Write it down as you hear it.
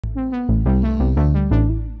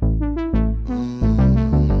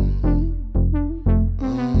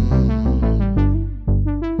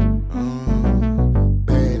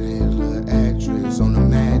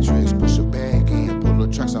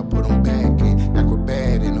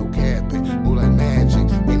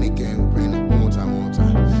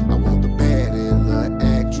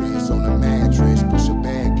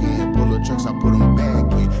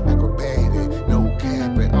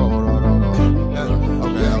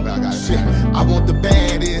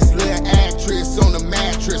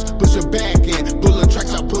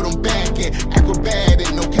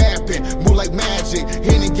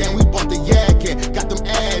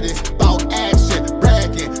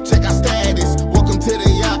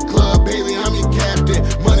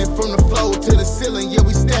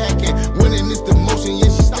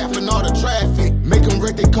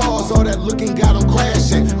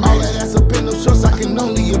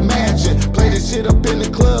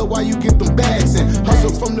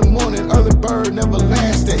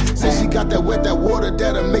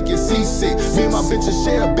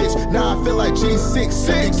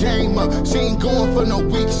She ain't going for no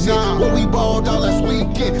weak shit. When we balled all last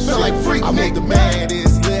weekend, felt like Freaknik. I want the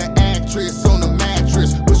baddest little actress on the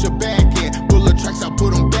mattress. Push her back in, pull her tracks, I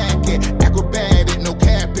put them back in. Acrobatic, no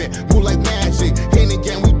capping, move like magic. In the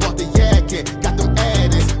game, we bought the yakkin'. Got them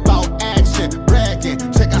addicts, bout action, bragging.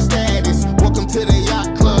 Check our status. Welcome to the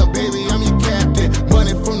yacht club, baby, I'm your captain.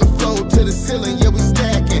 Money from the floor to the ceiling, yeah, we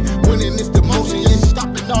stacking. Winning is the motion, yeah,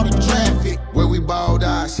 stopping all the traffic. Where we balled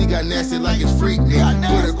out, she got nasty like it's Freaknik.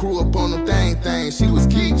 Put her crew up on them thing, she was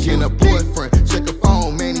geeking. A boyfriend, check her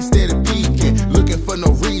phone, man, he steady peeking. Looking for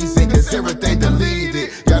no reason, cause everything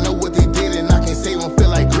deleted. Y'all know what they did and I can't say won't feel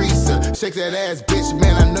like greaser. Shake that ass, bitch,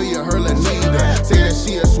 man, I know you heard her need her. Say that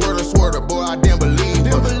she a swerter, boy, I damn believe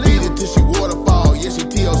her. Beat it till she waterfall, yeah, she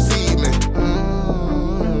TLC me.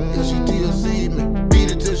 Yeah, she TLC me.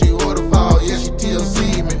 Beat it till she waterfall, yeah, she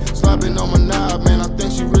TLC me. Slopping on my knob, man, I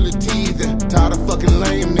think she really teething. Tired of fucking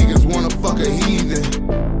lame niggas, wanna fuck a heathen.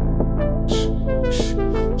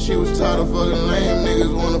 She was tired of fucking lame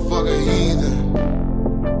niggas, wanna fuck a heathen.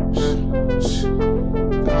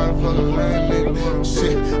 Tired of fucking lame niggas.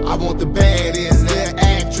 Shit, I want the baddest